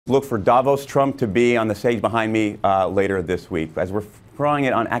Look for Davos Trump to be on the stage behind me later this week. As we're throwing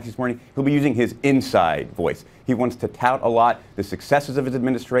it on Axios Morning, he'll be using his inside voice. He wants to tout a lot the successes of his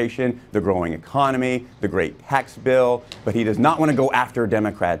administration, the growing economy, the great tax bill, but he does not want to go after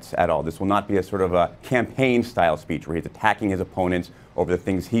Democrats at all. This will not be a sort of a campaign-style speech where he's attacking his opponents over the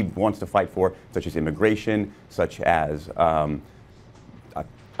things he wants to fight for, such as immigration, such as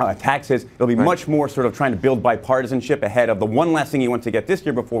taxes. It'll be much more sort of trying to build bipartisanship ahead of the one last thing he wants to get this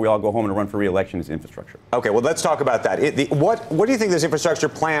year before we all go home and run for re-election is infrastructure. Okay, well, let's talk about that. What do you think this infrastructure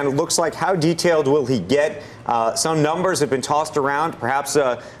plan looks like? How detailed will he get? Some numbers have been tossed around, perhaps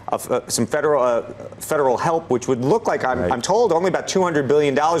some federal help, which would look like, I'm told, only about $200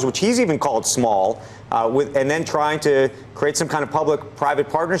 billion, which he's even called small, and then trying to create some kind of public-private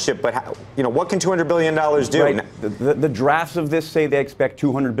partnership. But what can $200 billion do? Right. The drafts of this say they expect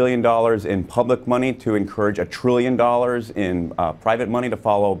 $200 billion in public money to encourage $1 trillion in private money to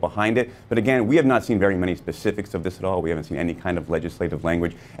follow behind it. But again, we have not seen very many specifics of this at all. We haven't seen any kind of legislative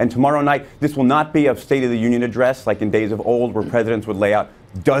language. And tomorrow night, this will not be a State of the Union address like in days of old where presidents would lay out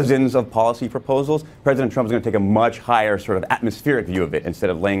dozens of policy proposals. President Trump is going to take a much higher sort of atmospheric view of it instead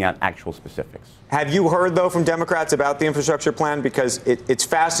of laying out actual specifics. Have you heard, though, from Democrats about the infrastructure plan? Because it's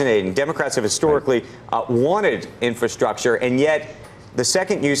fascinating. Democrats have historically wanted infrastructure, and yet the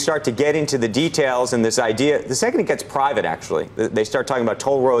second you start to get into the details and this idea, the second it gets private, actually, they start talking about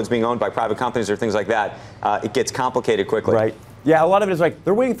toll roads being owned by private companies or things like that, it gets complicated quickly. Right. Yeah, a lot of it is like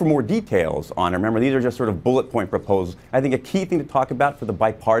they're waiting for more details on it. Remember, these are just sort of bullet point proposals. I think a key thing to talk about for the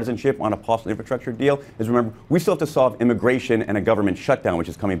bipartisanship on a possible infrastructure deal is, remember, we still have to solve immigration and a government shutdown, which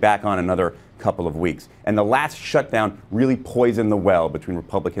is coming back on another couple of weeks. And the last shutdown really poisoned the well between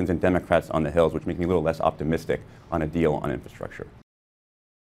Republicans and Democrats on the Hills, which makes me a little less optimistic on a deal on infrastructure.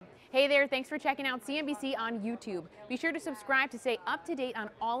 Hey there, thanks for checking out CNBC on YouTube. Be sure to subscribe to stay up to date on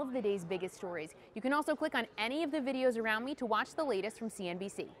all of the day's biggest stories. You can also click on any of the videos around me to watch the latest from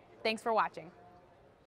CNBC. Thanks for watching.